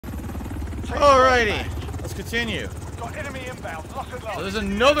Alrighty, let's continue. Got enemy inbound. Lock and load. So there's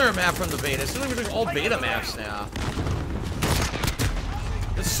another map from the beta. It seems like we're doing all beta maps now.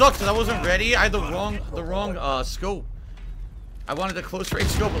 This sucks because I wasn't ready. I had the wrong scope. I wanted the close range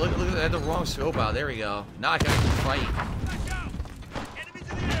scope, but look, I had the wrong scope out. There we go. Now I can actually fight.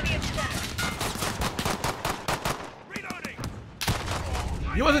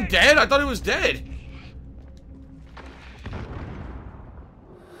 He wasn't dead? I thought he was dead.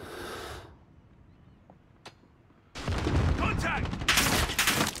 Contact.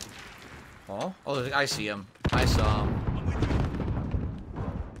 Oh, I see him. I saw him.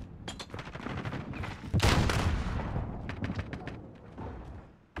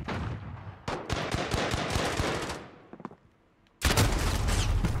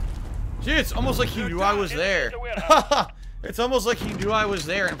 Gee, it's almost like he knew I was there. It's almost like he knew I was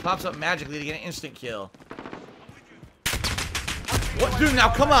there and pops up magically to get an instant kill. What? Dude,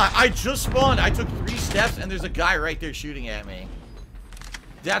 now come on. I just spawned. I took 3 steps and there's a guy right there shooting at me.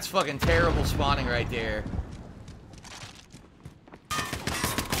 That's fucking terrible spawning right there.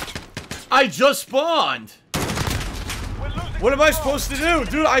 I just spawned. What am I supposed to do?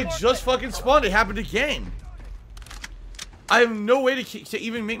 Dude, I just fucking spawned. It happened again. I have no way to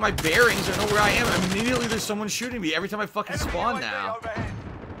even make my bearings or know where I am. Immediately there's someone shooting me every time I fucking spawn now.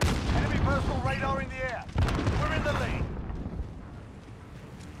 Enemy personal radar in the air. We're in the lead.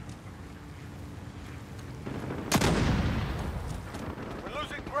 We're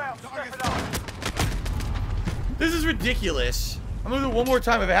losing ground. Step it up. This is ridiculous. I'm gonna do it one more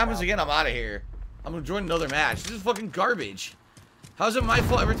time. If it happens again, I'm out of here. I'm gonna join another match. This is fucking garbage. How is it my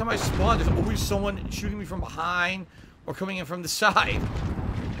fault every time I spawn? There's always someone shooting me from behind or coming in from the side.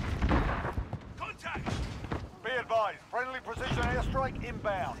 Contact. Be advised. Friendly precision airstrike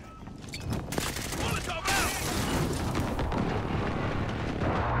inbound. Molotov out.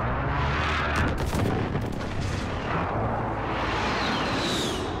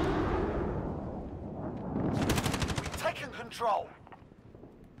 We've taken control.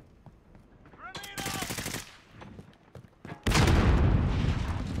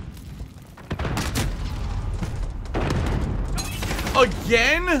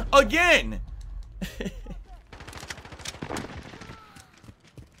 Again? Again?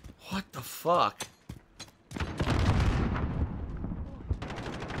 What the fuck?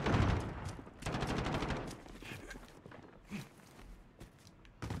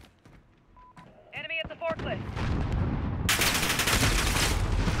 Enemy at the forklift.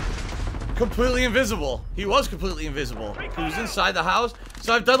 Completely invisible. He was completely invisible. He was inside the house.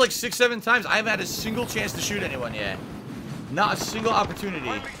 So I've done like 6, 7 times. I haven't had a single chance to shoot anyone yet. Not a single opportunity.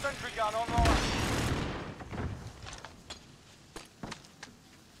 Friendly sentry gun online.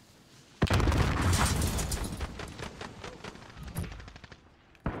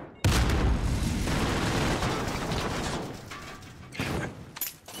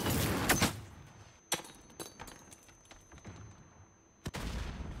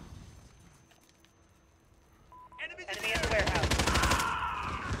 Enemy at the warehouse.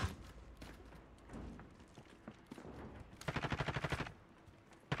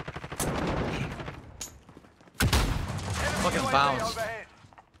 Fucking bounce.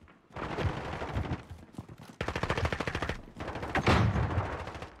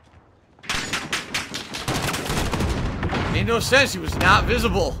 Made no sense. He was not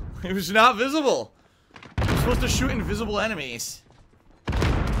visible. He was not visible. You're supposed to shoot invisible enemies.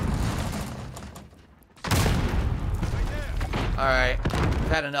 Alright. I've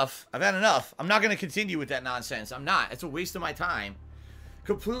had enough. I've had enough. I'm not going to continue with that nonsense. I'm not. It's a waste of my time.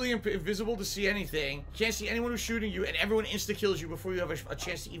 Completely invisible to see anything. Can't see anyone who's shooting you, and everyone insta-kills you before you have a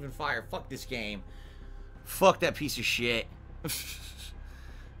chance to even fire. Fuck this game. Fuck that piece of shit.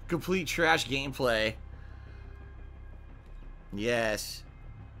 Complete trash gameplay. Yes.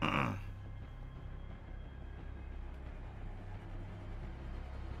 I'm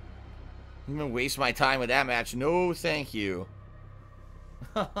gonna waste my time with that match. No, thank you.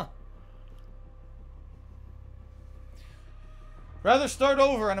 Rather start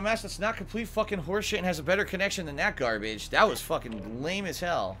over on a match that's not complete fucking horseshit and has a better connection than that garbage. That was fucking lame as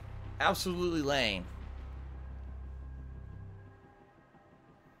hell. Absolutely lame.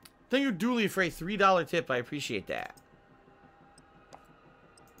 Thank you, Dooley, for a $3 tip. I appreciate that.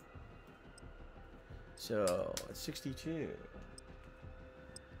 So, it's 62.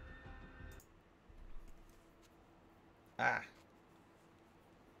 Ah.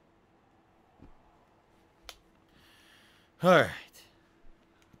 Alright.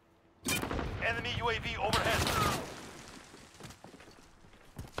 Enemy UAV overhead.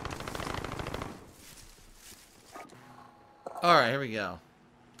 Alright, here we go.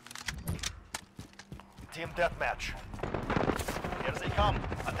 Team deathmatch. Here they come.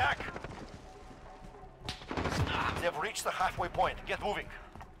 Attack! They've reached the halfway point. Get moving.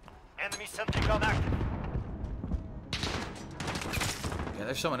 Enemy sentry gun active. Yeah,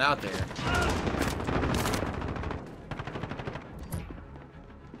 there's someone out there.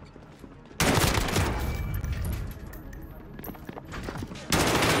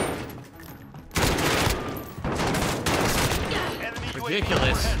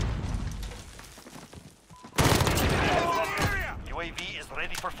 Ridiculous. UAV is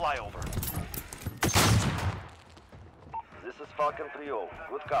ready for flyover. This is Falcon 3-0.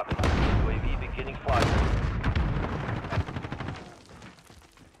 Good copy. UAV beginning flyover.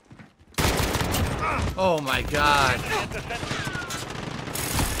 Oh my god.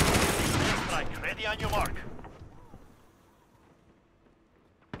 Strike ready on your mark.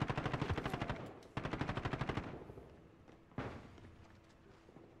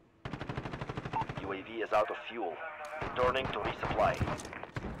 UAV is out of fuel. Returning to resupply.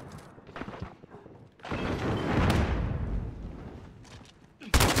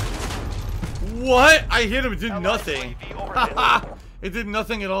 What? I hit him, it did Allied nothing. UAV overhead. It did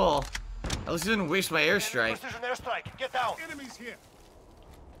nothing at all. At least it didn't waste my airstrike. Precision airstrike. Get down. Enemies here.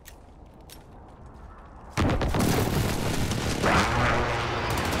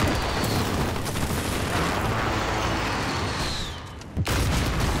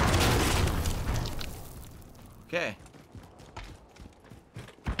 Okay.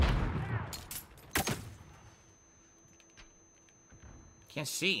 Can't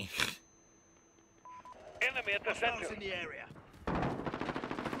see. Enemy at the center. In the area.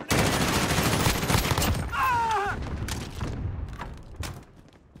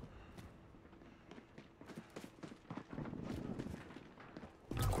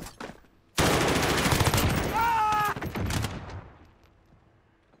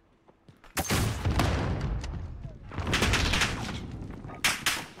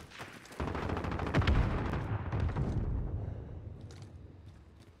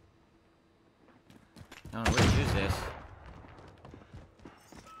 I don't know where to use this.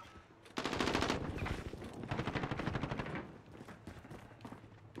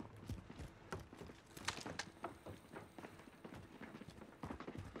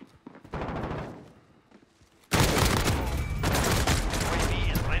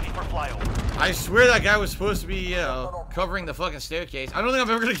 UAV is ready for flyover. I swear that guy was supposed to be, you know, covering the fucking staircase. I don't think I'm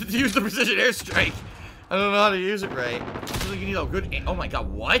ever gonna get to use the precision airstrike. I don't know how to use it right. I feel like you need a good. Oh my god,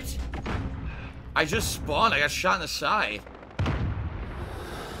 what? I just spawned. I got shot in the side.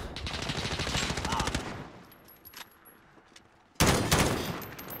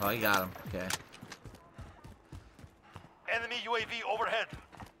 Oh, you got him. Okay. Enemy UAV overhead.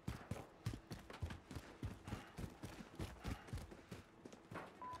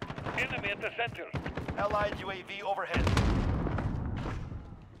 Enemy at the center. Allied UAV overhead.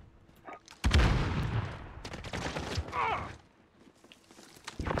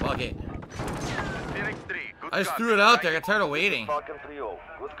 Fuck it. Phoenix 3. Good I just copy. threw it out there. I got tired of waiting. Falcon 3-0.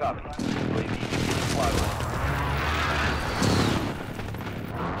 Good copy. UAV beginning flyover.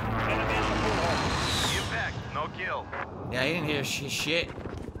 Impact. No kill. Yeah, he didn't hear shit.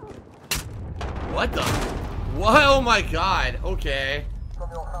 What the? What? Oh my god. Okay.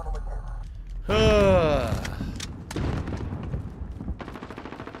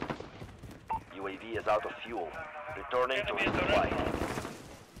 UAV is out of fuel. Returning to resupply.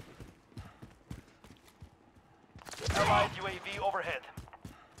 Allied UAV overhead.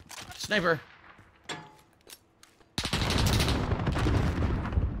 Sniper.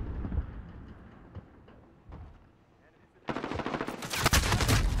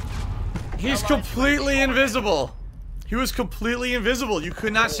 He's completely invisible. He was completely invisible. You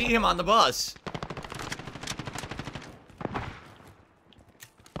could not see him on the bus.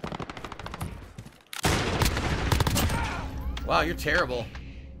 Wow, you're terrible.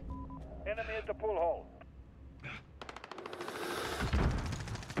 Enemy at the pool hall.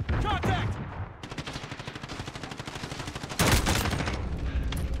 Contact!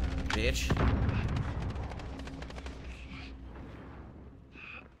 Bitch.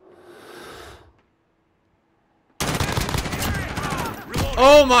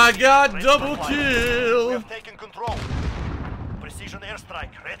 Oh my god, double We kill! have taken control. Precision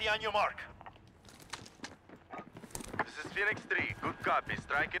airstrike ready on your mark. This is Phoenix 3. Good copy.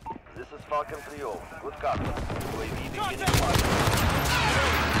 Strike it. This is Falcon 3-0. Good copy. UAV beginning flyover.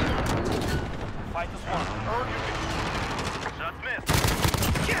 Fight is won. Earn your victory. Shot missed.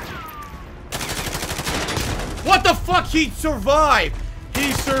 What the fuck? He survived!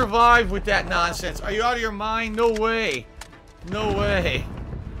 He survived with that nonsense. Are you out of your mind? No way. No way.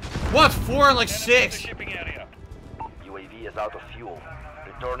 What? 4 on like 6? UAV is out of fuel.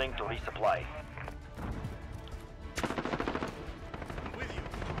 Returning to resupply.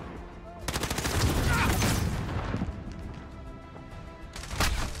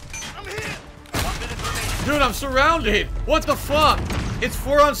 Dude, I'm surrounded. What the fuck? It's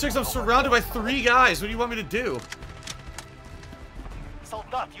 4 on 6. I'm surrounded by 3 guys. What do you want me to do?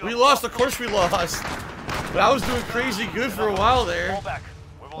 We lost. Of course we lost. But I was doing crazy good for a while there.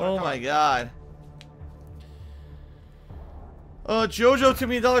 Oh my god. Jojo to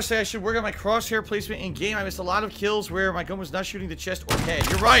me $1 say I should work on my crosshair placement in game. I missed a lot of kills where my gun was not shooting the chest or head.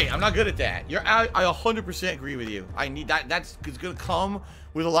 You're right. I'm not good at that. I 100% agree with you. I need that. That's gonna come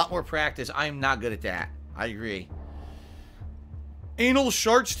with a lot more practice. I am not good at that. I agree. Anal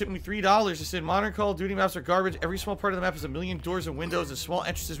Sharks tipped me $3. It said modern Call of Duty maps are garbage. Every small part of the map has a million doors and windows and small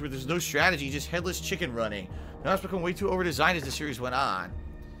entrances where there's no strategy, just headless chicken running. Now it's become way too over-designed as the series went on.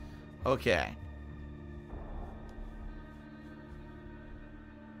 Okay.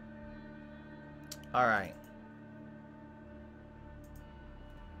 Alright.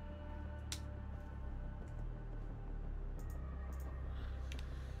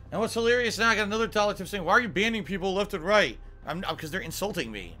 And what's hilarious now, I got another dollar tip saying, why are you banning people left and right? Because they're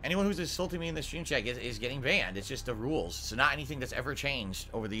insulting me. Anyone who's insulting me in the stream chat is getting banned. It's just the rules. It's not anything that's ever changed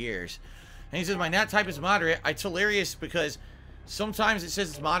over the years. And he says, my nat type is moderate. It's hilarious because sometimes it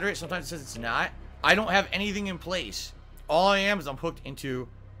says it's moderate, sometimes it says it's not. I don't have anything in place. All I am is I'm hooked into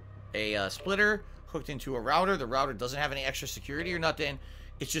a splitter, hooked into a router. The router doesn't have any extra security or nothing.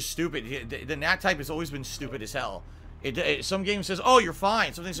 It's just stupid. The nat type has always been stupid as hell. Some game says, oh, you're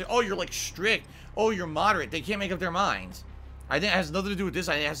fine. Some things say, oh, you're like strict. Oh, you're moderate. They can't make up their minds. I think it has nothing to do with this.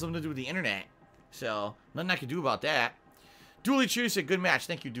 I think it has something to do with the internet. So, nothing I can do about that. Dooley Cheer said, good match.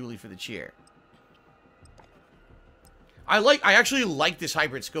 Thank you, Dooley, for the cheer. I actually like this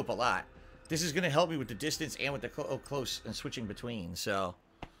hybrid scope a lot. This is going to help me with the distance and with the close and switching between, so.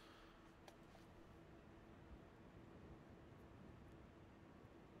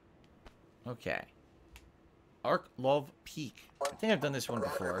 Okay. Arc Love Peak. I think I've done this one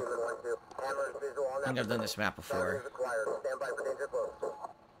before. I think I've done this map before.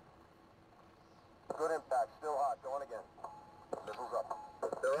 Good impact, still hot, going again. Missiles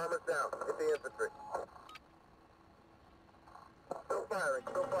up. Their armor's down, hit the infantry. Still firing,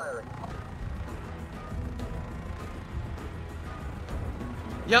 still firing.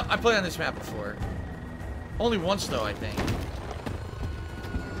 Yep, I played on this map before. Only once though, I think.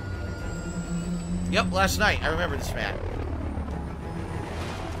 Yep, last night. I remember this map.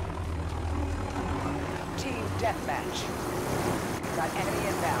 Team deathmatch. Got enemy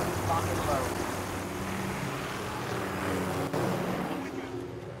inbound. Lock and load.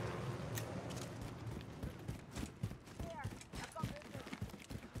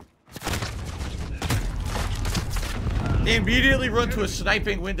 They immediately run to a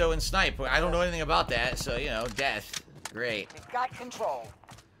sniping window and snipe. I don't know anything about that, so, you know, death. Great. We've got control.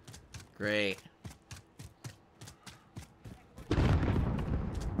 Great.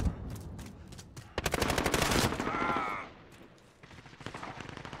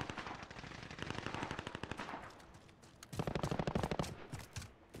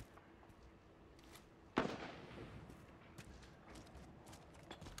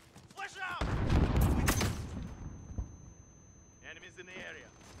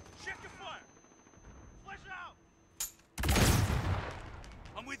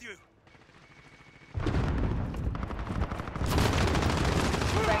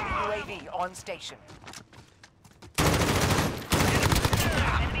 On station. Enemy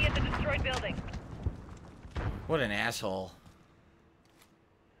at the destroyed building. What an asshole.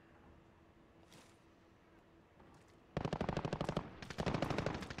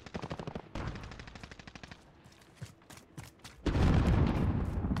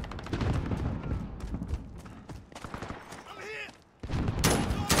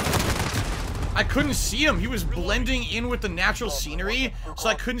 I couldn't see him. He was blending in with the natural scenery, so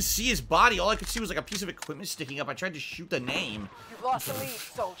I couldn't see his body. All I could see was like a piece of equipment sticking up. I tried to shoot the name. You've lost the lead,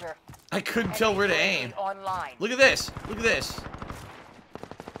 soldier. I couldn't tell where to aim. Online. Look at this. Look at this.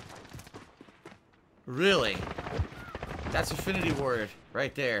 Really? That's Infinity Ward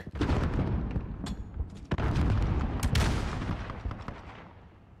right there.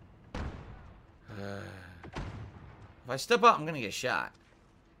 If I step up, I'm gonna get shot.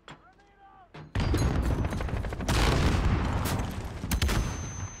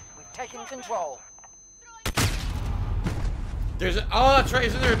 Taking control. There's a, oh, that's right.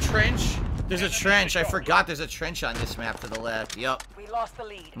 Isn't there a trench? There's a trench. I forgot there's a trench on this map to the left. Yep. We lost the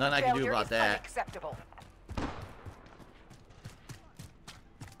lead. Nothing I can do about that. Unacceptable.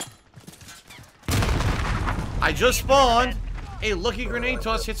 I just spawned. A lucky grenade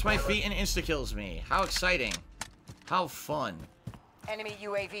toss hits my feet and insta-kills me. How exciting. How fun. Enemy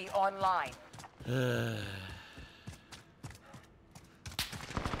UAV online.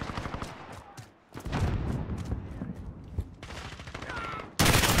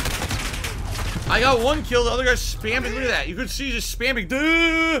 I got one kill, the other guy's spamming. Look at that. You could see just spamming.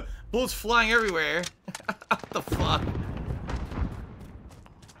 Duh! Bullets flying everywhere. What the fuck?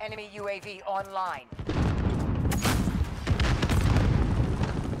 Enemy UAV online.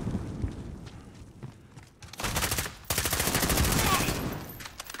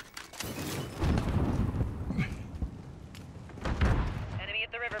 Enemy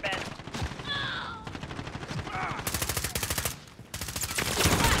at the riverbed.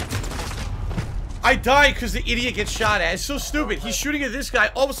 I died because the idiot gets shot at. It's so stupid. He's shooting at this guy.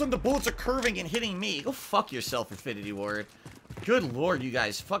 All of a sudden, the bullets are curving and hitting me. Go fuck yourself, Infinity Ward. Good lord, you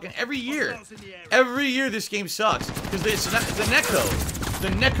guys. Fucking every year. Every year this game sucks. Because it's the netcode. The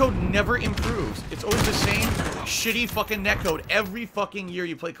netcode never improves. It's always the same shitty fucking netcode every fucking year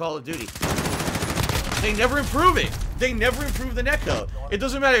you play Call of Duty. They never improve it. They never improve the netcode. It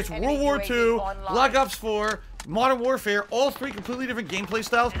doesn't matter. It's World War II, Black Ops 4, Modern Warfare, all three completely different gameplay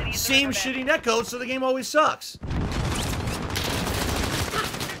styles, same shitty netcode, so the game always sucks.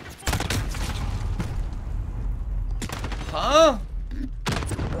 Huh?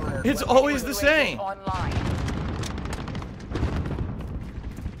 It's always the same.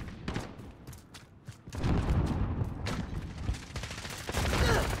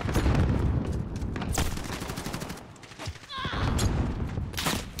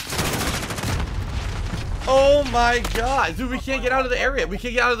 Oh my god. Dude, we can't get out of the area. We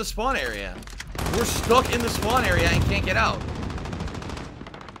can't get out of the spawn area. We're stuck in the spawn area and can't get out.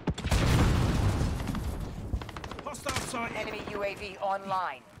 Enemy UAV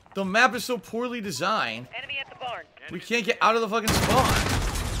online. The map is so poorly designed. Enemy at the barn. We can't get out of the fucking spawn.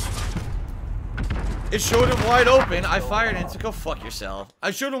 It showed him wide open. I fired into. Go fuck yourself.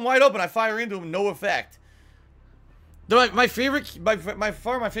 I showed him wide open. I fire into him. No effect. My favorite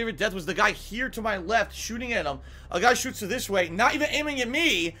death was the guy here to my left shooting at him. A guy shoots to this way, not even aiming at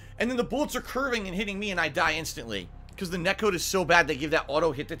me, and then the bullets are curving and hitting me, and I die instantly. Because the netcode is so bad, they give that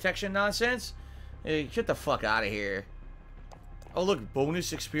auto hit detection nonsense. Hey, get the fuck out of here. Oh look,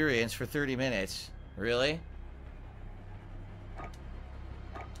 bonus experience for 30 minutes. Really?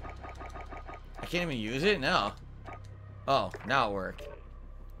 I can't even use it? No. Oh, now it worked.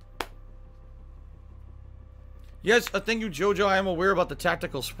 Yes, thank you, Jojo. I am aware about the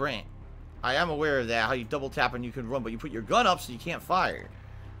tactical sprint. I am aware of that, how you double tap and you can run, but you put your gun up so you can't fire.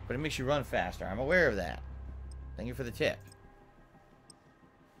 But it makes you run faster. I'm aware of that. Thank you for the tip.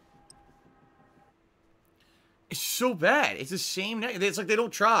 It's so bad. It's the same net. It's like they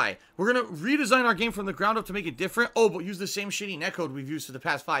don't try. We're going to redesign our game from the ground up to make it different. Oh, but use the same shitty netcode we've used for the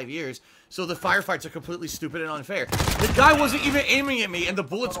past 5 years. So the firefights are completely stupid and unfair. The guy wasn't even aiming at me, and the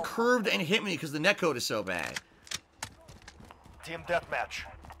bullets curved and hit me because the netcode is so bad. Team deathmatch.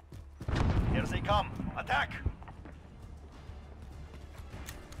 Here they come. Attack!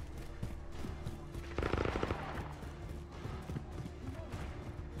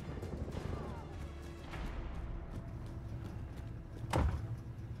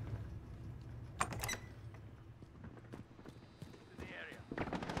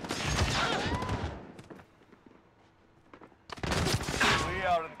 We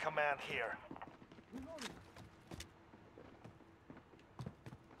are in command here.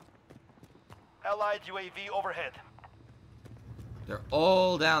 Allied UAV overhead. They're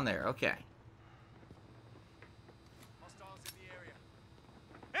all down there. Okay. Hostiles in the area.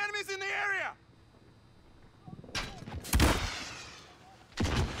 Enemies in the area!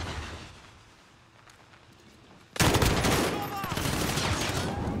 I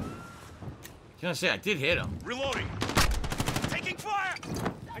was gonna say, I did hit him. Reloading. Taking fire!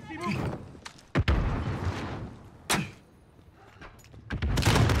 I see movement.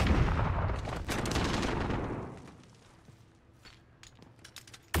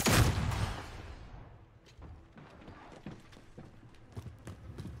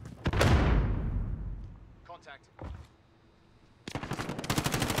 Contact.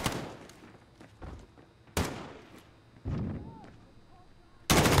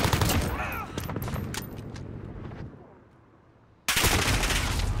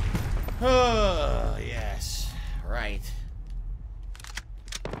 Oh, yes. Right.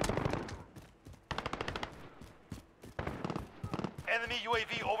 Enemy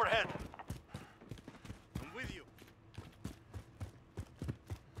UAV overhead. I'm with you.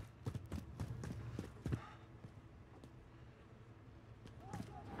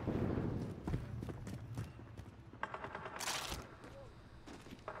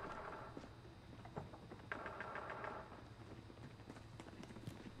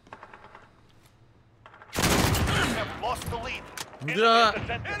 Duh.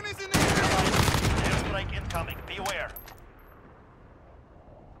 Enemies in the airstrike incoming. Beware.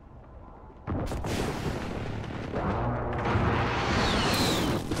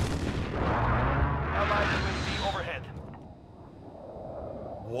 Allied UAV overhead.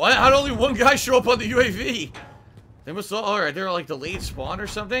 What? How'd only one guy show up on the UAV? They must all, alright, they're like delayed spawn or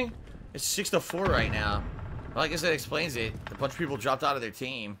something? It's 6-4 right now. Well, I guess that explains it. A bunch of people dropped out of their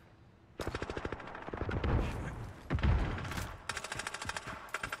team.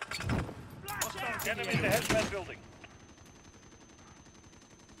 Enemy in the hazmat building.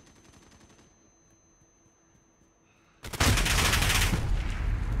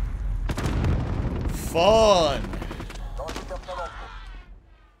 Fun!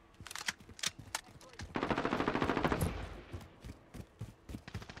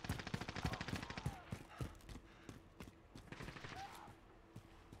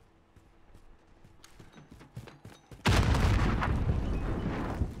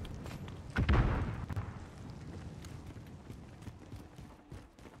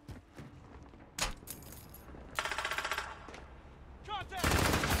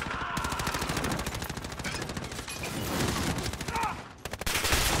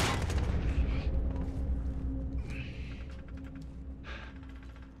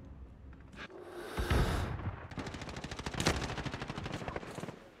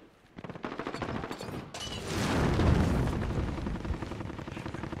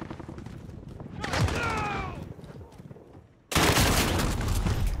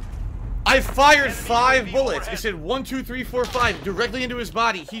 I fired 5 bullets. It said 1, 2, 3, 4, 5 directly into his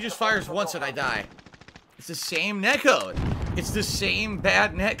body. He just fires once and I die. It's the same netcode. It's the same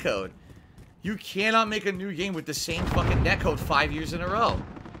bad netcode. You cannot make a new game with the same fucking netcode 5 years in a row.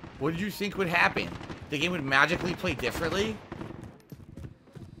 What did you think would happen? The game would magically play differently?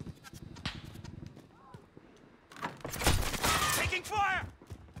 Taking fire!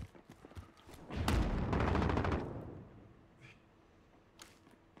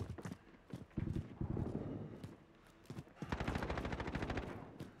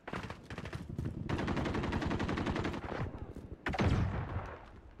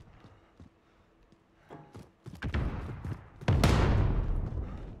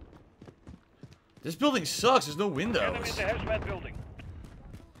 This building sucks. There's no windows. Enemy in the hazmat building.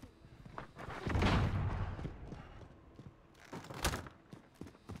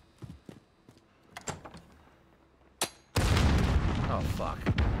 Oh, fuck.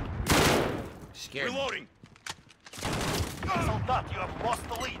 Scared me. Reloading. Soldat, you have lost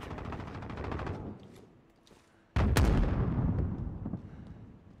the lead.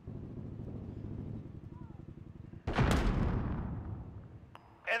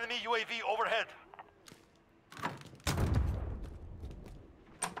 Enemy UAV overhead.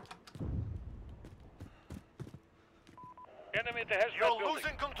 Enemy at the hazmat building. You're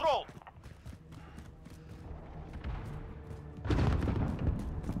losing control.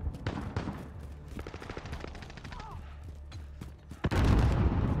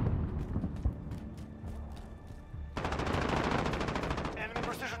 Enemy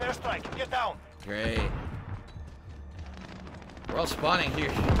precision airstrike. Get down. Great. We're all spawning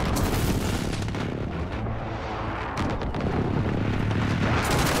here.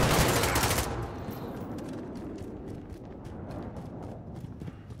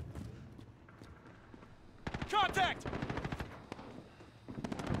 Contact!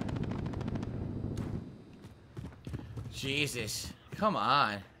 Jesus. Come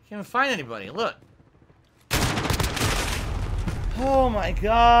on. Can't even find anybody. Look. Oh my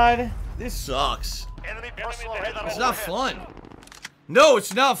god. This sucks. Enemy personal radar It's not overhead. fun. No,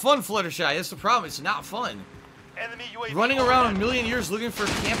 it's not fun, Fluttershy. That's the problem. It's not fun. Enemy UAV Running around a overhead. million years looking for a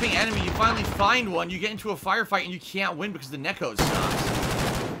camping enemy, you finally find one, you get into a firefight, and you can't win because the netcode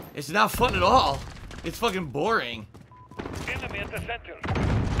sucks. It's not fun at all. It's fucking boring. Enemy at the center.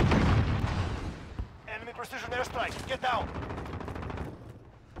 Enemy precision airstrike. Get down.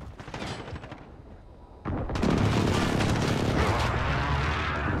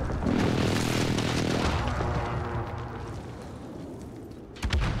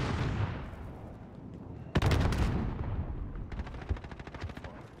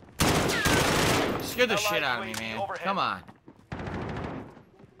 Scared the shit out of me, man. Come on.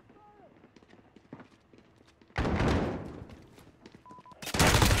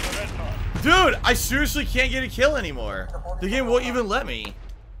 Dude, I seriously can't get a kill anymore. The game won't even let me.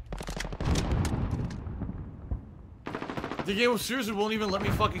 The game seriously won't even let me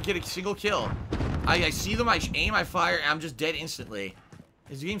fucking get a single kill. I see them, I aim, I fire, and I'm just dead instantly.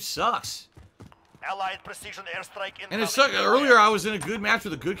 This game sucks. Allied precision airstrike incoming. And it sucked. Earlier, I was in a good match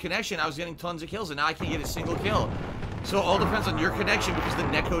with a good connection. I was getting tons of kills, and now I can't get a single kill. So it all depends on your connection because the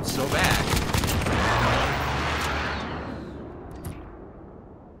netcode's so bad.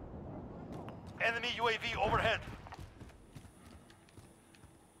 Enemy UAV overhead.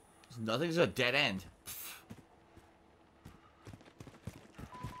 Nothing's a dead end.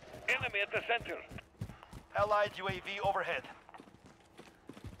 Enemy at the center. Allied UAV overhead.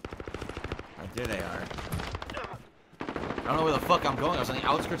 There they are. I don't know where the fuck I'm going. I was on the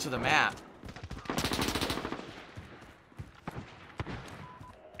outskirts of the map.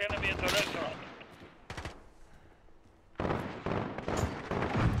 Enemy at the restaurant.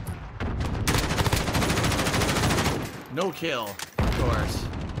 No kill, of course.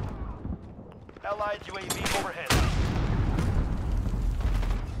 Allied UAV overhead.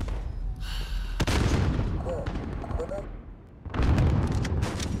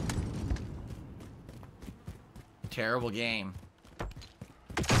 Terrible game.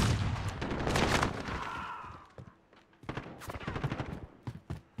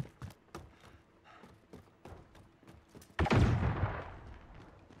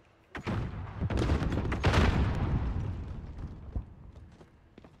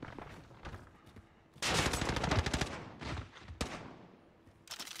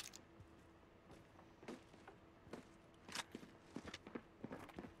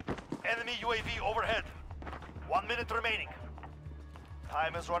 Enemy UAV overhead. 1 minute remaining.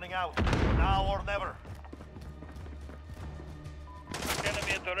 Time is running out. Now or never.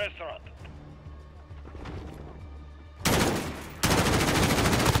 Enemy at the restaurant.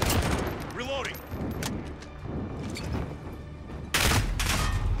 Reloading.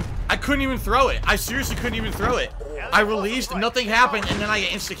 I couldn't even throw it. I seriously couldn't even throw it. I released, nothing happened, and then I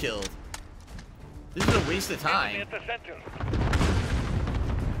get insta-killed. This is a waste of time. Enemy at the center.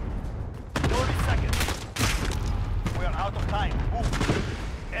 30 seconds. We are out of time. Move.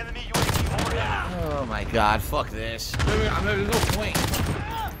 Enemy UAV overhead. Oh my god, fuck this. There's no point.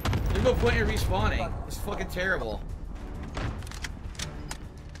 There's no point in respawning. It's fucking terrible.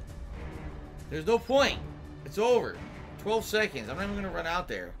 There's no point. It's over. 12 seconds. I'm not even gonna run out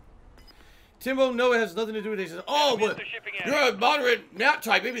there. Timbo, no, it has nothing to do with this. He says, oh, but you're a moderate nat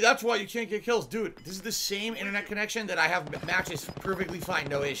type. Maybe that's why you can't get kills. Dude, this is the same internet connection that I have matches perfectly fine,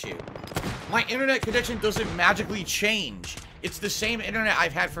 no issue. My internet connection doesn't magically change. It's the same internet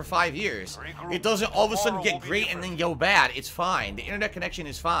I've had for 5 years. It doesn't all of a sudden get great and then go bad. It's fine. The internet connection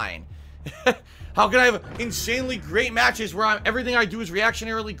is fine. How can I have insanely great matches where everything I do is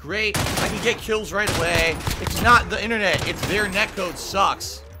reactionarily great? I can get kills right away. It's not the internet. It's their netcode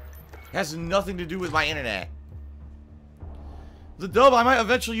sucks. It has nothing to do with my internet. The dub, I might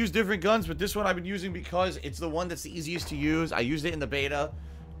eventually use different guns, but this one I've been using because it's the one that's the easiest to use. I used it in the beta.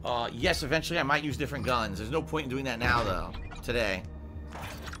 Yes, eventually I might use different guns. There's no point in doing that now, though. Today.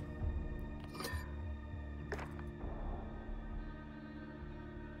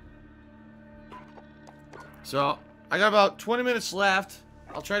 So, I got about 20 minutes left.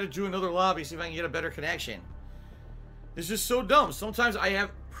 I'll try to do another lobby, see if I can get a better connection. It's just so dumb. Sometimes I have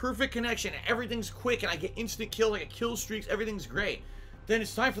perfect connection, everything's quick, and I get instant kill, I get kill streaks, everything's great. Then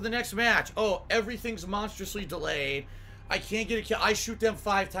it's time for the next match. Oh, everything's monstrously delayed. I can't get a kill. I shoot them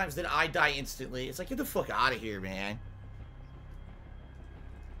 5 times, then I die instantly. It's like, get the fuck out of here, man.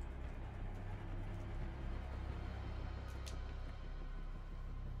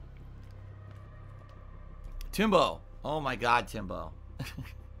 Timbo. Oh my god, Timbo.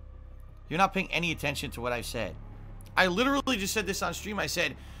 You're not paying any attention to what I've said. I literally just said this on stream. I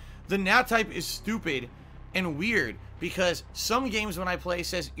said, the nat type is stupid and weird because some games when I play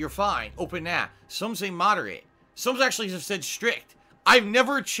says you're fine, open nat. Some say moderate. Some actually have said strict. I've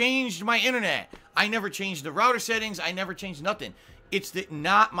never changed my internet. I never changed the router settings. I never changed nothing. It's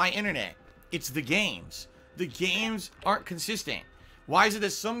not my internet. It's the games. The games aren't consistent. Why is it that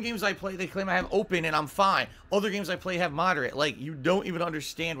some games I play, they claim I have open and I'm fine. Other games I play have moderate. Like, you don't even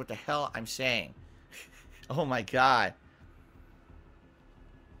understand what the hell I'm saying. Oh my god.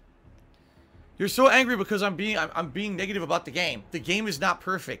 You're so angry because I'm being negative about the game. The game is not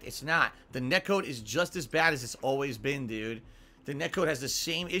perfect. It's not. The netcode is just as bad as it's always been, dude. The netcode has the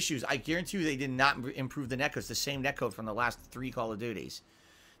same issues. I guarantee you they did not improve the netcode. It's the same netcode from the last 3 Call of Duties.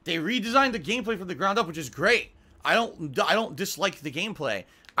 They redesigned the gameplay from the ground up, which is great. I don't dislike the gameplay.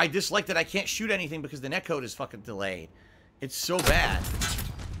 I dislike that I can't shoot anything because the netcode is fucking delayed. It's so bad.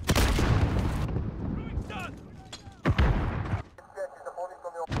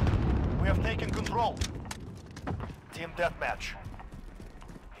 We have taken control. Team deathmatch.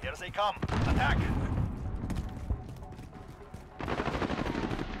 Here they come. Attack!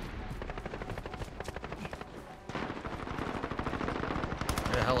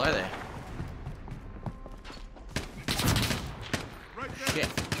 Where the hell are they? Shit.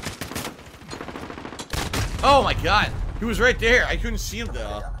 Oh my god. He was right there. I couldn't see him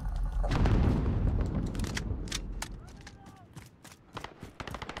though.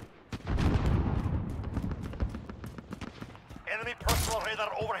 Enemy personal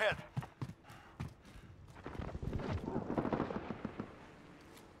radar overhead.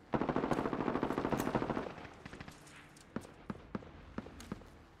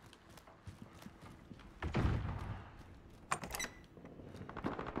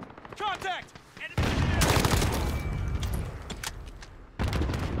 Contact!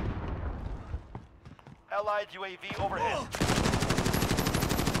 Allied UAV overhead.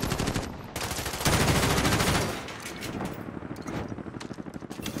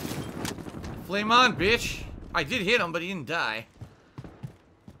 Flame on, bitch. I did hit him, but he didn't die.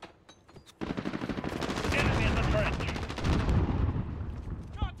 Enemy in the trench.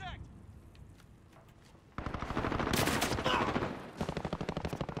 Contact!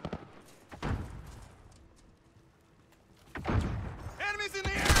 Enemies in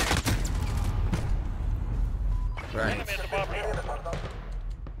the area! Right. Enemy at the bomb pit.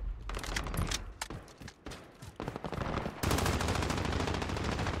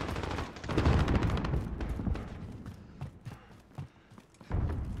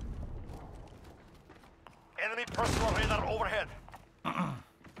 Enemy personal radar overhead.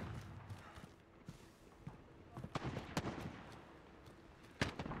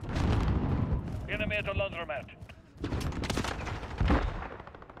 Enemy at the laundromat.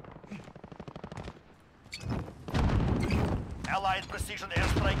 Allied precision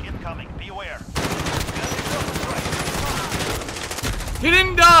airstrike incoming. Beware. He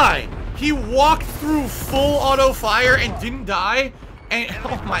didn't die! He walked through full auto fire and didn't die? And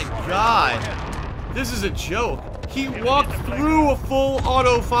oh my god. This is a joke. He walked through a full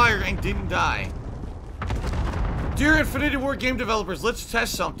auto fire and didn't die. Dear Infinity War game developers, let's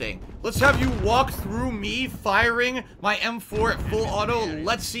test something. Let's have you walk through me firing my M4 at full auto.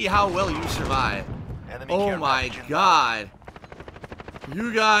 Let's see how well you survive. Enemy Oh care my package god.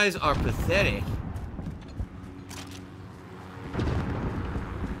 You guys are pathetic.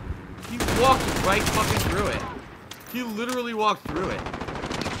 He walked right fucking through it. He literally walked through it.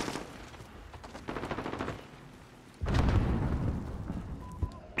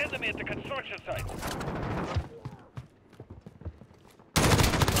 Enemy at the construction site.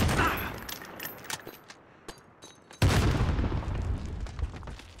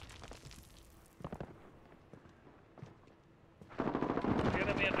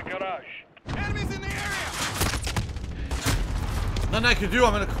 Enemy at the garage. Enemies in the area! Nothing I could do,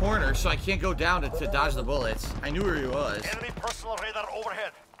 I'm in a corner, so I can't go down to dodge the bullets. I knew where he was. Enemy personal radar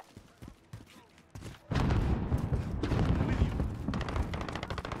overhead.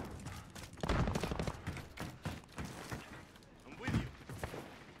 I'm with you.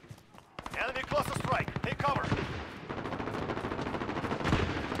 Enemy cluster strike. Take cover.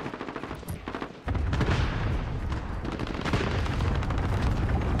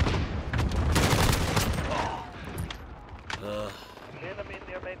 Enemy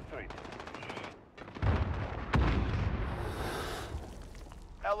near Main Street.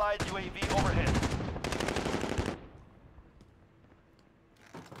 Allied UAV overhead.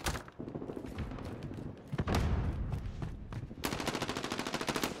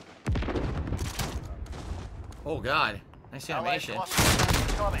 Oh god. Nice Allied animation. cluster strike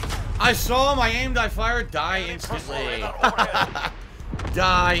incoming. I saw him, I aimed, I fired, die Enemy personal instantly. radar overhead.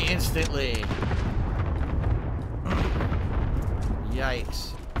 Die instantly. Yikes.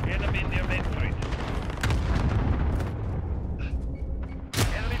 Enemy near Main Street.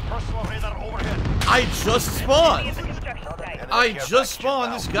 Enemy personal radar overhead. I just spawned! Enemy at the construction site. Enemy I care just package spawned!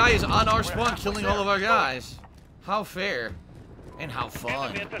 inbound. This guy is on our spawn killing all of our guys. How fair. And how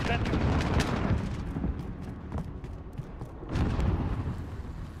fun. Enemy at the center.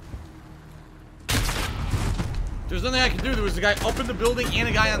 There's nothing I could do. There was a guy up in the building and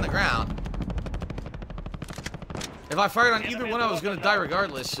a guy on the ground. If I fired on either one, I was gonna die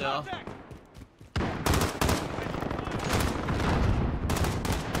regardless, so. Contact!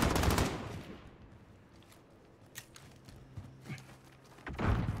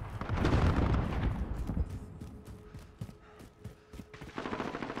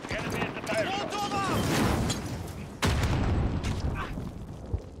 Enemy at the tire shop.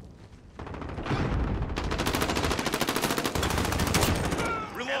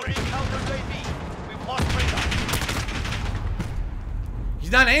 Enemy counter UAV. We've lost radar.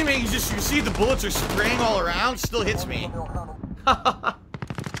 He's not aiming, he's just, you see the bullets are spraying all around, still hits me.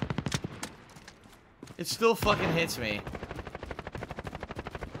 It still fucking hits me.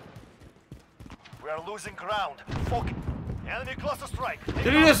 We are losing ground. Focus. Enemy cluster strike.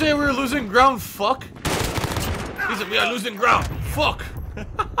 Did he just say we were losing ground? Fuck. He said we are losing ground. Fuck.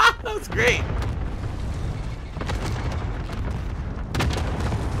 That's great.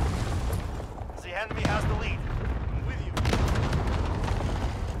 The enemy has the lead. I'm with you.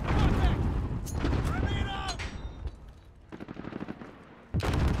 Contact! Grenade out!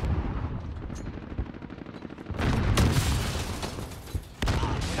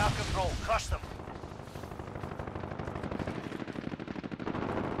 We have control. Crush them.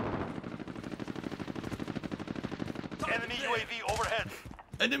 Enemy UAV overhead.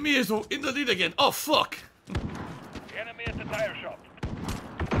 Enemy is in the lead again. Oh fuck. Enemy at the tire shop.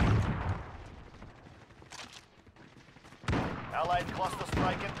 Allied cluster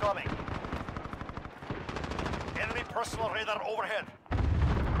strike incoming. Enemy personal radar overhead.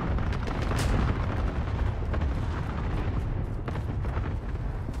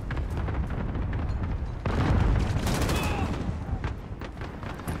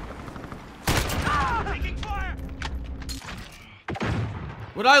 Taking fire!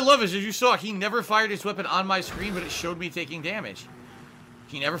 What I love is, as you saw, he never fired his weapon on my screen, but it showed me taking damage.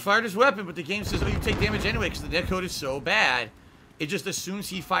 He never fired his weapon, but the game says, oh, you take damage anyway, because the netcode is so bad. It just assumes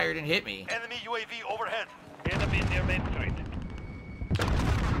he fired and hit me. Enemy UAV overhead. Enemy near Main Street.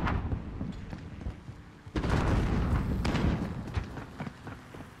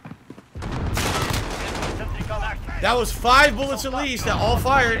 Sentry gun active. That was 5 bullets at least that all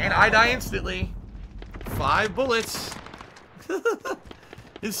fired, and I die instantly. 5 bullets.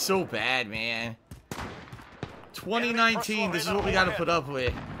 It's so bad, man. 2019, this is what we gotta put up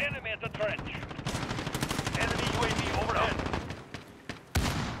with. Enemy at the trench. Enemy UAV overhead.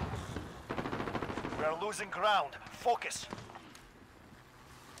 We are losing ground. Focus.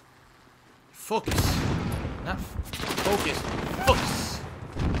 Focus. Not focus. Focus.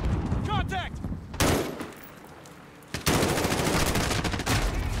 Contact!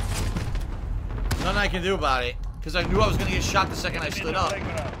 Nothing I can do about it. Because I knew I was going to get shot the second I stood up.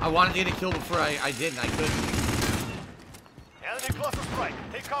 I wanted to get a kill before I did, and I couldn't. Enemy cluster strike.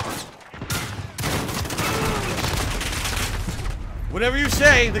 Take cover. Whatever you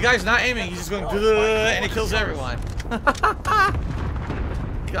say, the guy's not aiming. He's just going, and it kills everyone.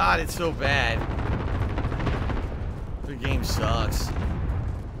 God, it's so bad. The game sucks.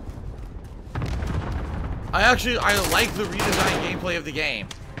 I like the redesigned gameplay of the game.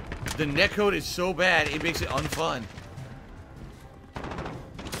 The netcode is so bad, it makes it unfun.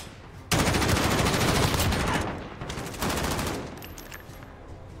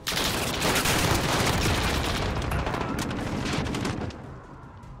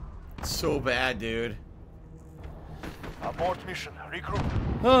 So bad, dude. Abort mission. Regroup.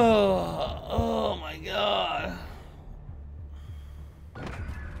 Oh my god.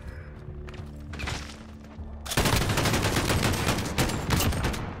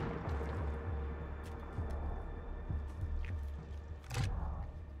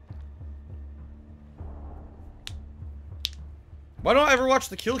 Why don't I ever watch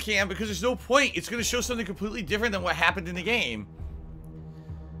the kill cam? Because there's no point. It's going to show something completely different than what happened in the game.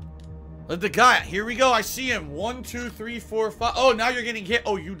 Like the guy, here we go. I see him. 1, 2, 3, 4, 5. Oh, now you're getting hit.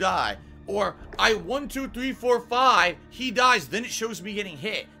 Oh, you die. Or 1, 2, 3, 4, 5. He dies. Then it shows me getting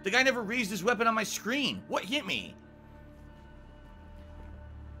hit. The guy never raised his weapon on my screen. What hit me?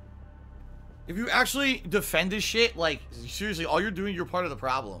 If you actually defend this shit, like, seriously, all you're doing, you're part of the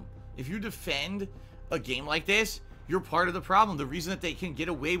problem. If you defend a game like this, you're part of the problem. The reason that they can get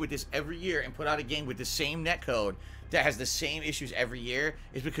away with this every year and put out a game with the same netcode that has the same issues every year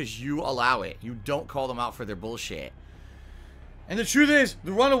is because you allow it. You don't call them out for their bullshit. And the truth is,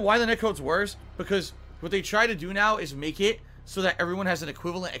 the run of why the netcode's worse, because what they try to do now is make it so that everyone has an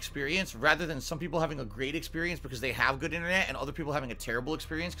equivalent experience rather than some people having a great experience because they have good internet and other people having a terrible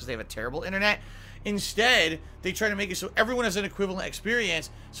experience because they have a terrible internet. Instead, they try to make it so everyone has an equivalent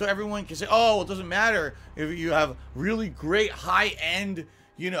experience so everyone can say, oh, it doesn't matter if you have really great high-end,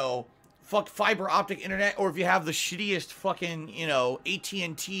 you know, fiber optic internet, or if you have the shittiest fucking, you know,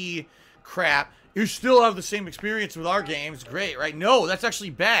 AT&T crap, you still have the same experience with our games. Great, right? No, that's actually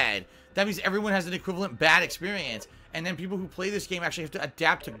bad. That means everyone has an equivalent bad experience. And then people who play this game actually have to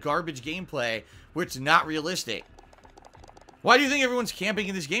adapt to garbage gameplay where it's not realistic. Why do you think everyone's camping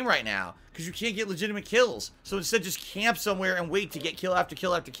in this game right now? Because you can't get legitimate kills. So instead, just camp somewhere and wait to get kill after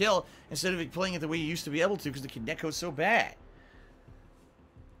kill after kill instead of playing it the way you used to be able to because the netcode's so bad.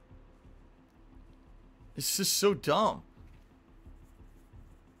 It's just so dumb.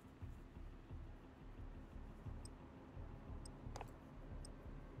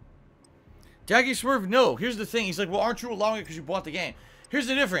 Daggy Smurf, no. Here's the thing. He's like, well, aren't you allowing it because you bought the game? Here's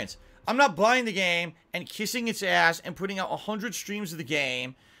the difference. I'm not buying the game and kissing its ass and putting out 100 streams of the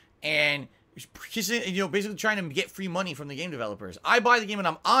game and kissing, you know, basically trying to get free money from the game developers. I buy the game and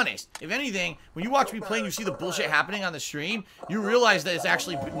I'm honest. If anything, when you watch me play and you see the bullshit happening on the stream, you realize that it's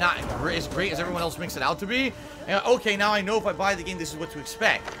actually not as great as everyone else makes it out to be. And okay, now I know if I buy the game, this is what to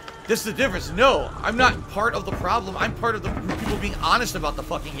expect. This is the difference. No, I'm not part of the problem. I'm part of the people being honest about the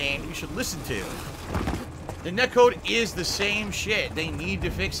fucking game you should listen to. The netcode is the same shit. They need to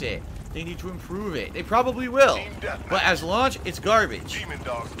fix it. They need to improve it. They probably will. But as launch, it's garbage. Demon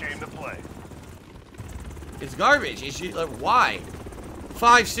dogs came to play. It's garbage. It's just, like, why?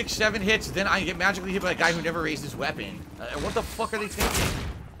 5, 6, 7 hits, then I get magically hit by a guy who never raised his weapon. What the fuck are they thinking?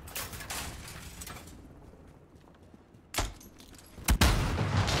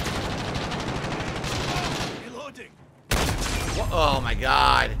 Reloading. Oh my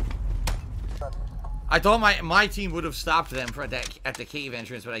god. I thought my team would have stopped them for at the cave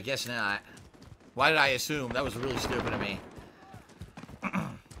entrance, but I guess not. Why did I assume? That was really stupid of me.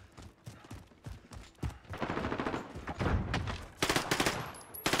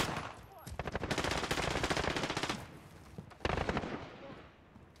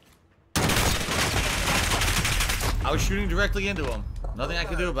 I was shooting directly into him. Nothing I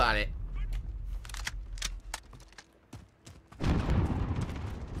could do about it.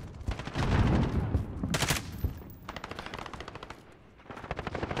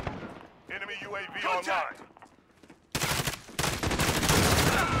 Enemy UAV online.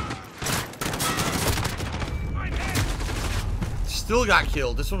 Still got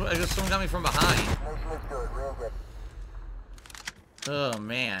killed. This one, I guess someone got me from behind. Oh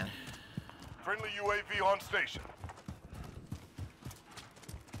man. Friendly UAV on station.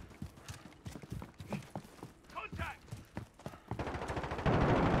 Contact.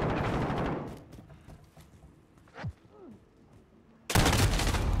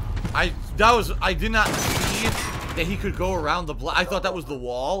 I did not see that he could go around the block. I thought that was the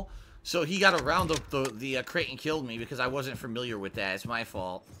wall. So he got around the crate and killed me because I wasn't familiar with that. It's my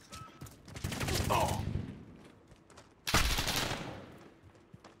fault. Oh.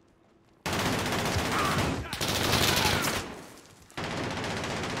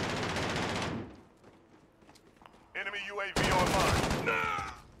 Enemy UAV online.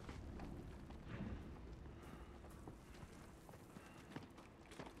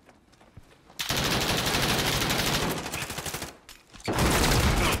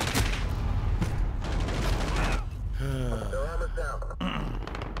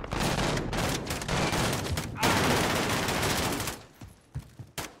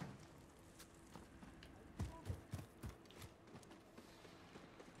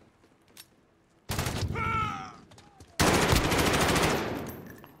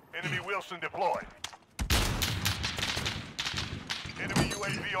 Enemy Wilson deployed. Enemy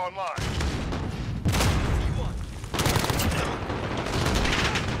UAV online.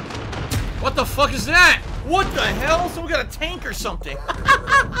 What the fuck is that? What the hell? Someone got a tank or something.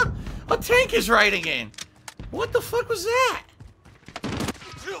 A tank is riding in. What the fuck was that?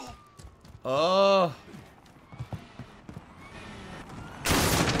 Oh.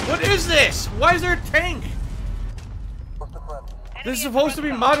 What is this? Why is there a tank? This is supposed to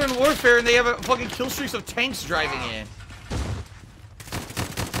be Modern Warfare and they have a fucking kill streaks of tanks driving in.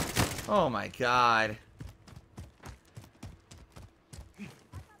 Oh my god. Enemy's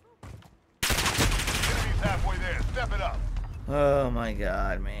halfway there. Step it up. Oh my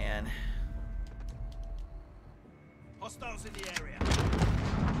god, man. Hostiles in the area.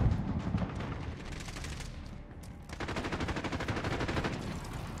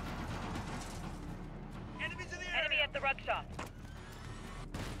 Enemies in the area. Enemy at the rug shop.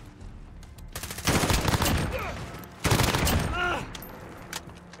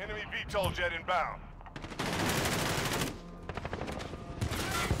 Enemy VTOL jet inbound.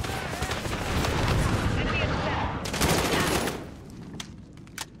 Enemy in the center.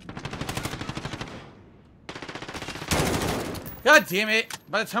 God damn it.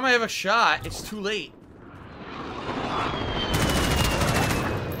 By the time I have a shot, it's too late.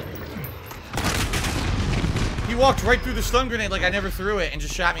 He walked right through the stun grenade like I never threw it and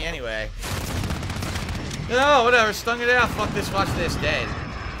just shot me anyway. No, whatever. Stung it out. Fuck this. Watch this. Dead.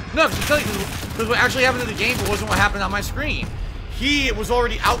 No, because tell you, because what actually happened in the game wasn't what happened on my screen. He was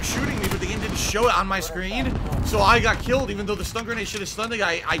already out shooting me, but the game didn't show it on my screen. So I got killed, even though the stun grenade should have stunned the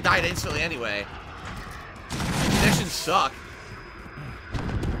guy. I died instantly anyway. Missions suck.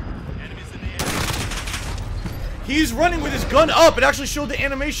 Enemies in the area. He's running with his gun up. It actually showed the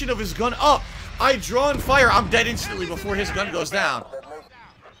animation of his gun up. I draw and fire. I'm dead instantly before his gun goes down.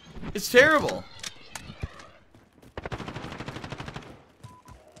 It's terrible.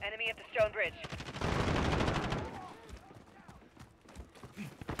 Enemy at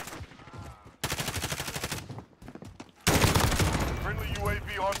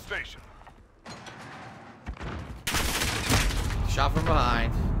UAV on station. Shot from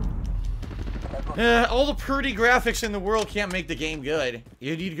behind. All the pretty graphics in the world can't make the game good.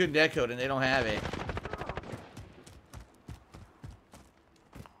 You need good netcode, and they don't have it.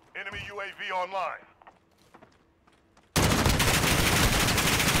 Enemy UAV online.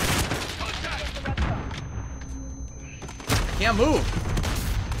 Can't move.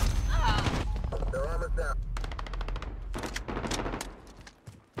 They're almost down.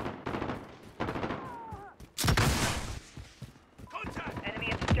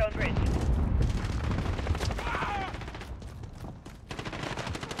 Enemy at the Stone Bridge.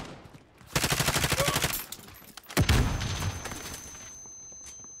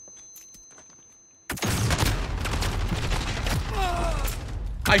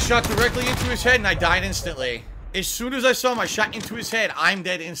 I shot directly into his head and I died instantly. As soon as I saw him, I shot into his head. I'm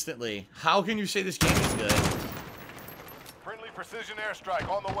dead instantly. How can you say this game is good? Friendly precision airstrike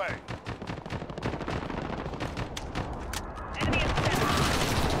on the way. Enemy at the center.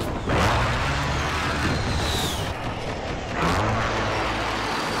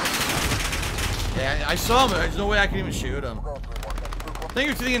 Yeah, I saw him. There's no way I can even shoot him. Thank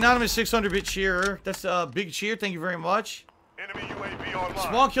you to the anonymous 600-bit cheerer. That's a big cheer. Thank you very much. Enemy UAV online.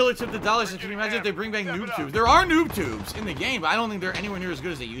 Small killer tip the dollars. Can you imagine if they bring back noob tubes? There are noob tubes in the game, but I don't think they're anywhere near as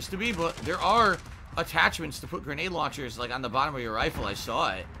good as they used to be. But there are attachments to put grenade launchers like on the bottom of your rifle. I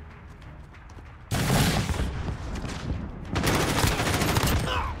saw it.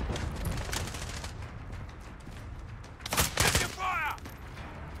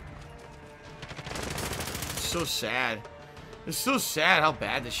 It's so sad. It's so sad how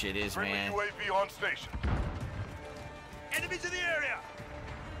bad this shit is, Friendly man. UAV on station. Enemies in the area.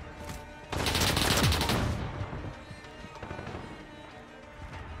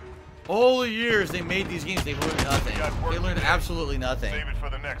 All the years they made these games, they learned nothing. They learned absolutely nothing. Save it for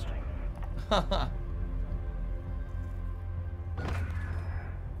the next one.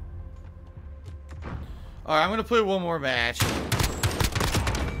 Alright, I'm gonna play one more match.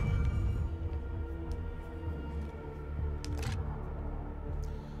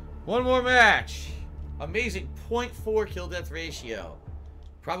 One more match. Amazing 0.4 kill death ratio.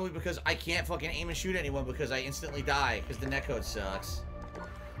 Probably because I can't fucking aim and shoot anyone because I instantly die because the netcode sucks.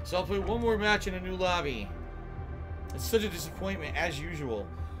 So I'll play one more match in a new lobby. It's such a disappointment as usual.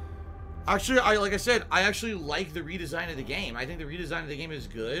 Actually, like I said, I actually like the redesign of the game. I think the redesign of the game is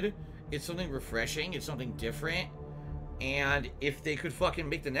good. It's something refreshing. It's something different. And if they could fucking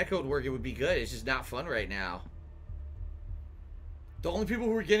make the netcode work, it would be good. It's just not fun right now. The only people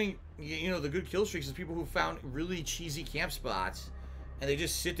who are getting, you know, the good kill streaks is people who found really cheesy camp spots. And they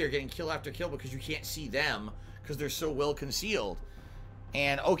just sit there getting kill after kill because you can't see them because they're so well concealed.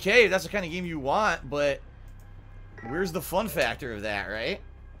 And okay, that's the kind of game you want, but where's the fun factor of that, right?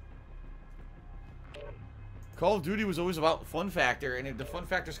 Call of Duty was always about fun factor, and the fun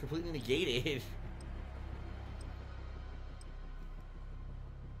factor is completely negated.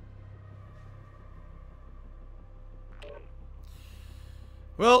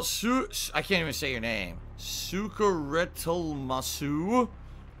 Well, I can't even say your name. Sukaretalmasu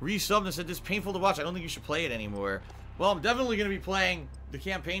resubbed and said, "This is painful to watch. I don't think you should play it anymore." Well, I'm definitely going to be playing the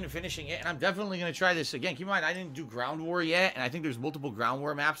campaign and finishing it, and I'm definitely going to try this again. Keep in mind, I didn't do Ground War yet, and I think there's multiple Ground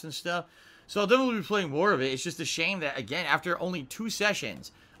War maps and stuff. So I'll definitely be playing more of it. It's just a shame that, again, after only 2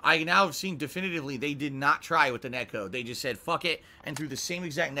 sessions, I now have seen definitively they did not try with the netcode. They just said, fuck it, and threw the same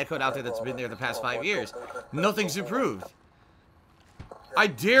exact netcode out there that's been there the past 5 years. Nothing's improved. I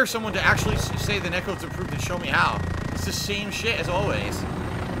dare someone to actually say the netcode's improved and show me how. It's the same shit as always.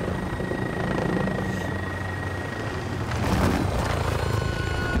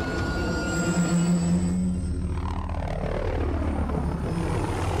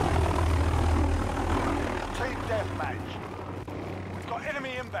 Team deathmatch. We've got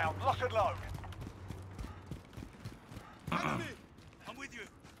enemy inbound. Lock and load. Enemy. I'm with you.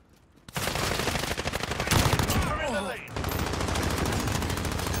 We're in the lead.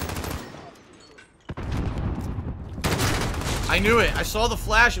 I knew it. I saw the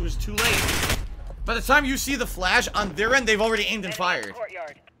flash. It was too late. By the time you see the flash, on their end, they've already aimed and fired.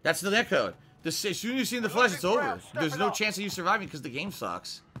 Courtyard. That's the netcode. As soon as you see the flash, it's over. There's no chance of you surviving because the game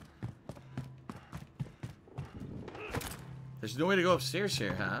sucks. There's no way to go upstairs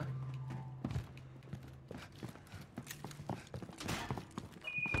here, huh?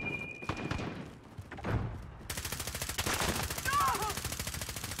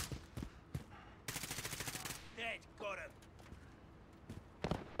 Dead. Got him.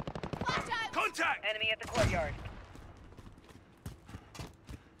 Contact. Enemy at the courtyard.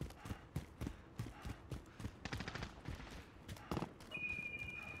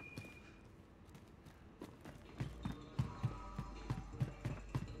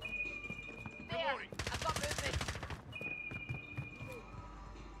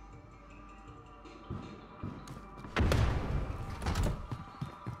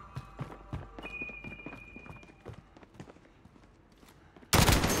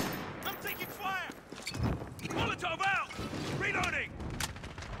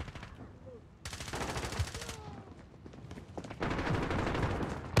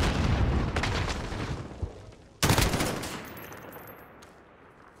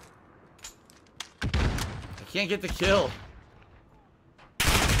 can't get the kill.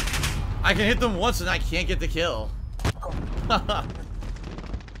 I can hit them once and I can't get the kill.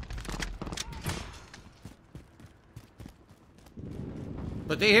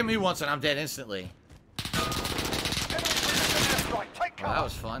 But they hit me once and I'm dead instantly. Right, take Well, that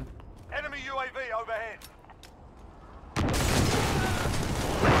was fun. Enemy UAV overhead.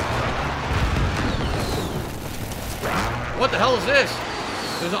 What the hell is this?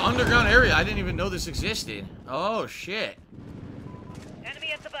 There's an underground area. I didn't even know this existed. Oh, shit.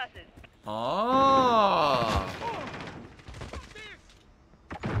 Enemy at the buses. Oh.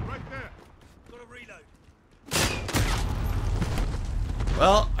 Right there. Got a reload.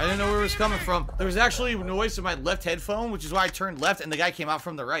 Well, I didn't know where it was coming from. There was actually noise in my left headphone, which is why I turned left, and the guy came out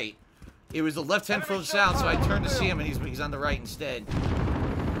from the right. It was the left headphone sound, so I turned to see him, and he's on the right instead.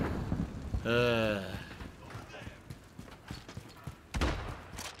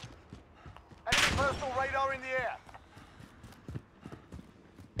 Enemy personal radar in the air.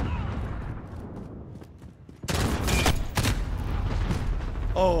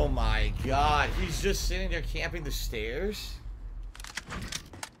 Oh my god, he's just sitting there camping the stairs?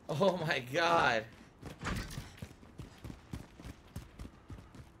 Oh my god.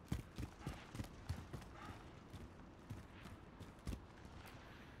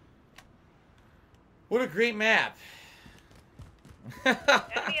 What a great map. Enemy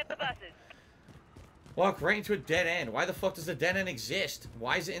at the buses. Walk right into a dead end. Why the fuck does the dead end exist?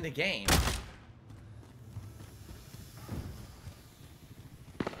 Why is it in the game?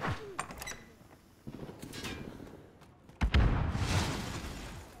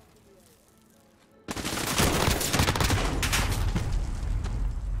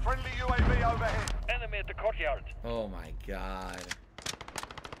 Friendly UAV overhead. Enemy at the courtyard. Oh my god.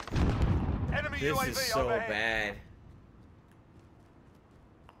 Enemy This UAV is so overhead. bad.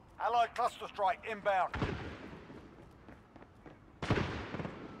 Allied cluster strike inbound.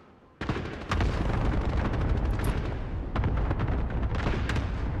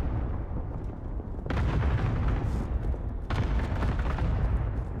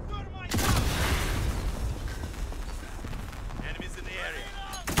 Enemies in the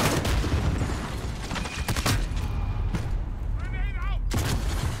area.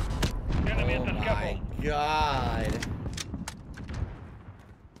 Enemy Oh at the my scaffold. god.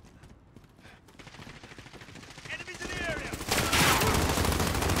 Enemies in the area.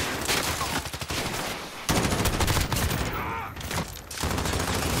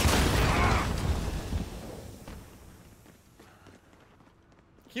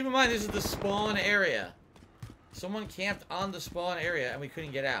 Keep in mind, this is the spawn area. Someone camped on the spawn area and we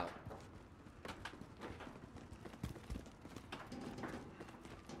couldn't get out.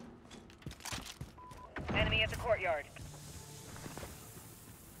 Enemy at the courtyard.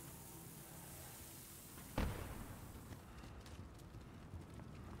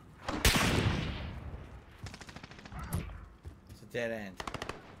 It's a dead end.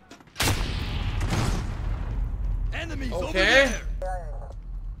 Enemies over Okay. there.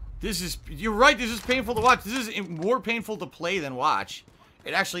 This is, you're right, this is painful to watch. This is more painful to play than watch.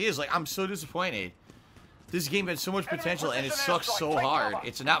 It actually is. Like, I'm so disappointed. This game had so much potential and it sucks so hard.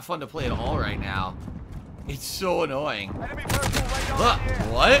 It's not fun to play at all right now. It's so annoying. Enemy personal radar Look, in the air.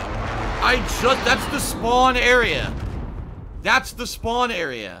 what? That's the spawn area. That's the spawn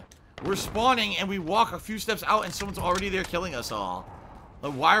area. We're spawning and we walk a few steps out and someone's already there killing us all.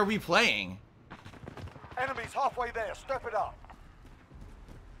 Like, why are we playing? Enemies halfway there. Step it up.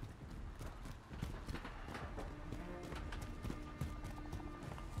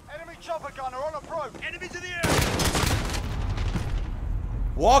 Enemy chopper gunner on approach. Enemies in the area.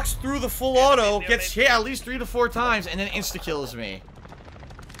 Walks through the full auto, gets hit at least 3 to 4 times, and then insta-kills me.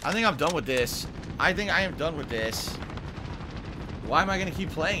 I think I'm done with this. I think I am done with this. Why am I going to keep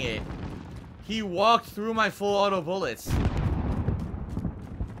playing it? He walked through my full auto bullets. Enemy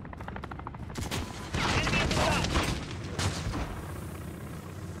at the top.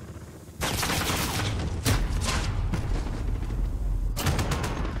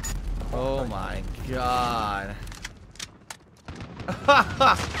 Oh my god. Enemy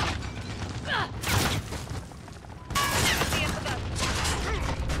at the buses.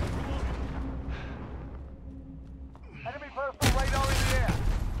 Enemy personal radar in the air.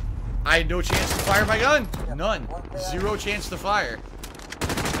 I had no chance to fire my gun. None. 0 chance to fire.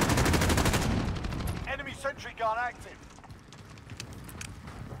 Enemy sentry gun active.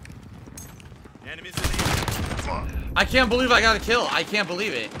 Enemies in the area. I can't believe I got a kill. I can't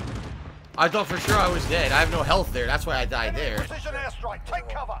believe it. I thought for sure I was dead. I have no health there. That's why I died Enemy there. precision airstrike. Take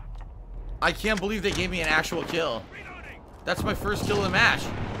cover. I can't believe they gave me an actual kill. That's my first kill of the match.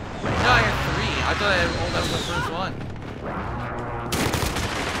 Now I have 3. I thought that was the first one.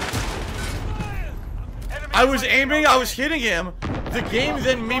 I was aiming, I was hitting him. The game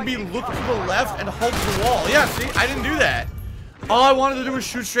then made me look to the left and hug the wall. Yeah, see, I didn't do that. All I wanted to do was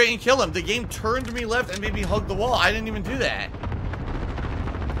shoot straight and kill him. The game turned me left and made me hug the wall. I didn't even do that.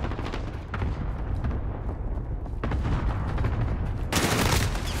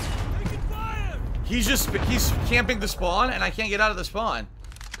 He's camping the spawn, and I can't get out of the spawn.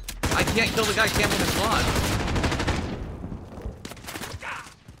 I can't kill the guy camping the spawn.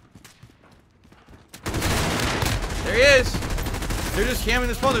 There he is. They're just camping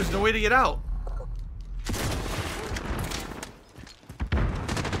the spawn. There's no way to get out.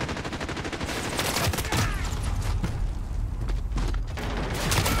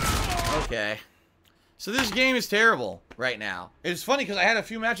 Okay. So this game is terrible right now. It's funny because I had a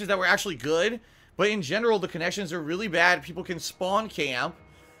few matches that were actually good, but in general the connections are really bad. People can spawn camp,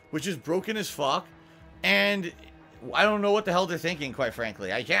 which is broken as fuck, and I don't know what the hell they're thinking, quite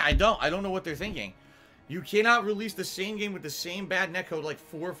frankly. I don't know what they're thinking. You cannot release the same game with the same bad netcode like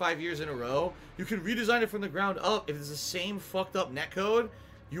 4 or 5 years in a row. You can redesign it from the ground up. If it's the same fucked up netcode,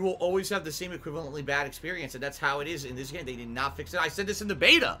 you will always have the same equivalently bad experience, and that's how it is in this game. They did not fix it. I said this in the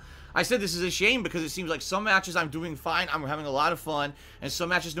beta. I said this is a shame because it seems like some matches I'm doing fine, I'm having a lot of fun, and some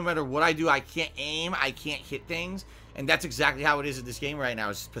matches, no matter what I do, I can't aim, I can't hit things, and that's exactly how it is in this game right now.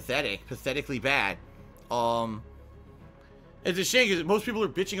 It's pathetic, pathetically bad. It's a shame because most people are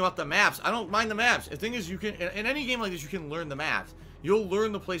bitching about the maps. I don't mind the maps. The thing is, you can, in any game like this, you can learn the maps. You'll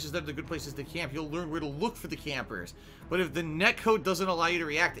learn the places that are the good places to camp. You'll learn where to look for the campers. But if the netcode doesn't allow you to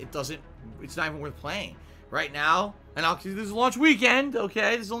react, it's not even worth playing. Right now, and this is launch weekend,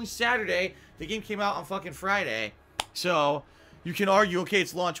 okay? This is only Saturday. The game came out on fucking Friday. So, you can argue, okay,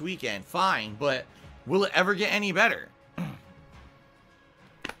 it's launch weekend. Fine, but will it ever get any better?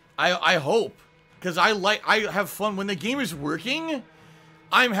 I hope. Because I have fun. When the game is working,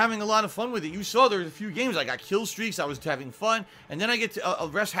 I'm having a lot of fun with it. You saw there's a few games. I got kill streaks. I was having fun. And then I get to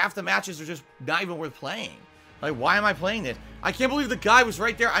rest half the matches are just not even worth playing. Like, why am I playing this? I can't believe the guy was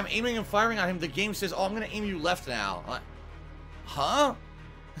right there. I'm aiming and firing on him. The game says, oh, I'm going to aim you left now. Huh?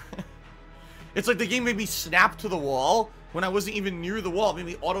 It's like the game made me snap to the wall when I wasn't even near the wall. It made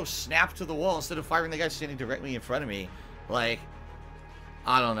me auto-snap to the wall instead of firing the guy standing directly in front of me. Like,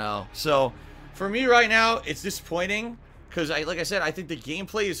 I don't know. So, for me right now, it's disappointing. Because, like I said, I think the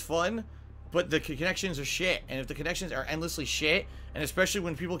gameplay is fun, but the connections are shit. And if the connections are endlessly shit, and especially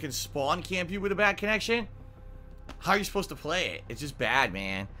when people can spawn camp you with a bad connection, how are you supposed to play it? It's just bad,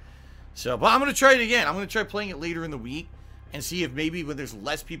 man. So, but I'm going to try it again. I'm going to try playing it later in the week and see if maybe when there's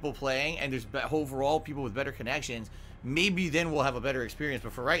less people playing and there's overall people with better connections, maybe then we'll have a better experience.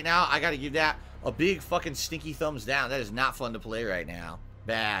 But for right now, I got to give that a big fucking stinky thumbs down. That is not fun to play right now.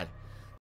 Bad.